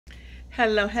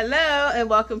Hello, and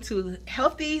welcome to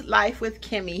Healthy Life with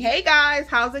Kimmi. Hey guys,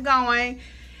 how's it going?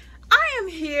 I am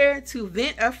here to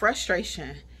vent a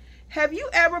frustration. Have you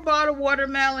ever bought a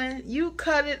watermelon, you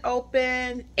cut it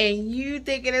open, and you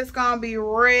thinking it's gonna be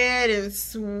red and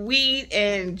sweet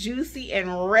and juicy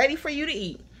and ready for you to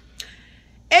eat?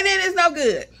 And it is no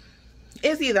good.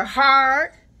 It's either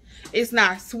hard, it's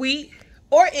not sweet,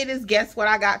 or it is, guess what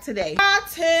I got today?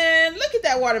 Rotten. Look at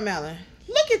that watermelon.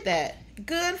 Look at that.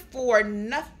 Good for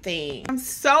nothing. I'm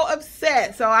so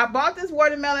upset. So I bought this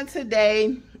watermelon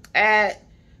today at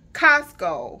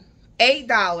Costco,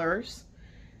 $8.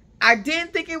 I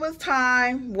didn't think it was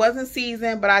time, wasn't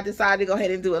seasoned, but I decided to go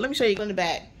ahead and do it. Let me show you in the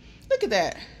back. Look at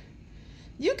that.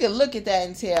 You can look at that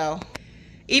and tell.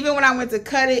 Even when I went to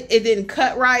cut it, it didn't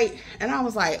cut right. And I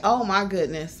was like, oh my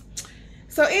goodness.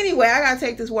 So anyway, I gotta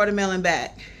take this watermelon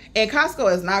back. And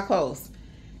Costco is not closed.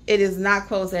 It is not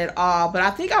closed at all, but I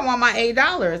think I want my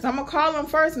 $8. I'm gonna call them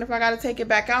first, and if I gotta take it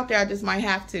back out there, I just might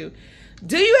have to.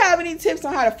 Do you have any tips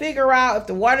on how to figure out if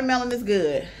the watermelon is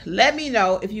good? Let me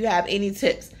know if you have any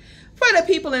tips. For the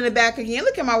people in the back again,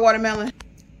 look at my watermelon.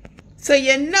 So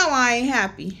you know I ain't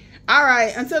happy. All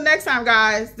right, until next time,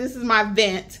 guys, this is my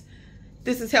vent.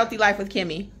 This is Healthy Life with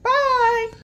Kimmi.